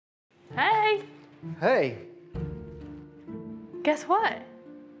Hey! Hey! Guess what?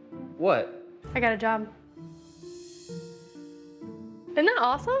 What? I got a job. Isn't that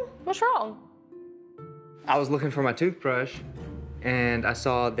awesome? What's wrong? I was looking for my toothbrush, and I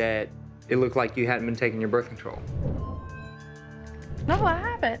saw that it looked like you hadn't been taking your birth control. No, I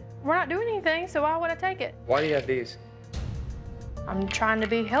haven't. We're not doing anything, so why would I take it? Why do you have these? I'm trying to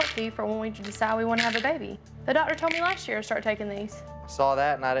be healthy for when we decide we want to have a baby. The doctor told me last year to start taking these. I saw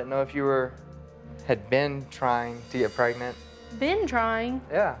that, and I didn't know if you had been trying to get pregnant. Been trying?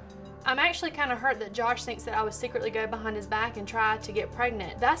 Yeah. I'm actually kind of hurt that Josh thinks that I would secretly go behind his back and try to get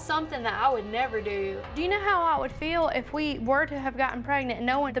pregnant. That's something that I would never do. Do you know how I would feel if we were to have gotten pregnant,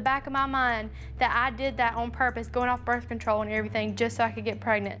 knowing at the back of my mind that I did that on purpose, going off birth control and everything just so I could get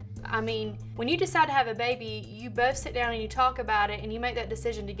pregnant? I mean, when you decide to have a baby, you both sit down and you talk about it and you make that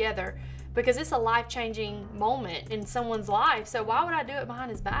decision together because it's a life-changing moment in someone's life, so why would I do it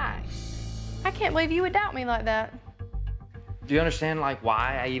behind his back? I can't believe you would doubt me like that. Do you understand, like,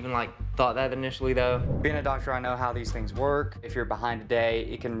 why I even, thought that initially, though? Being a doctor, I know how these things work. If you're behind a day,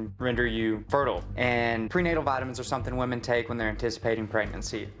 it can render you fertile. And prenatal vitamins are something women take when they're anticipating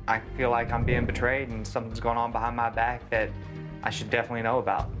pregnancy. I feel like I'm being betrayed and something's going on behind my back that I should definitely know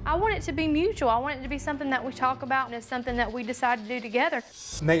about. I want it to be mutual. I want it to be something that we talk about and it's something that we decide to do together.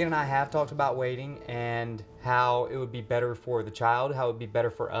 Meghan and I have talked about waiting and how it would be better for the child, how it would be better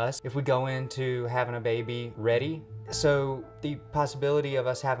for us if we go into having a baby ready. So the possibility of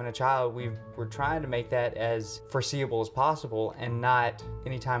us having a child, we're trying to make that as foreseeable as possible and not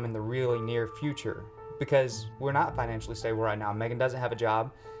anytime in the really near future because we're not financially stable right now. Meghan doesn't have a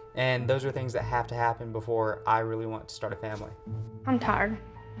job. And those are things that have to happen before I really want to start a family. I'm tired.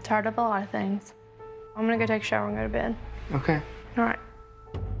 I'm tired of a lot of things. I'm gonna go take a shower and go to bed. Okay. All right.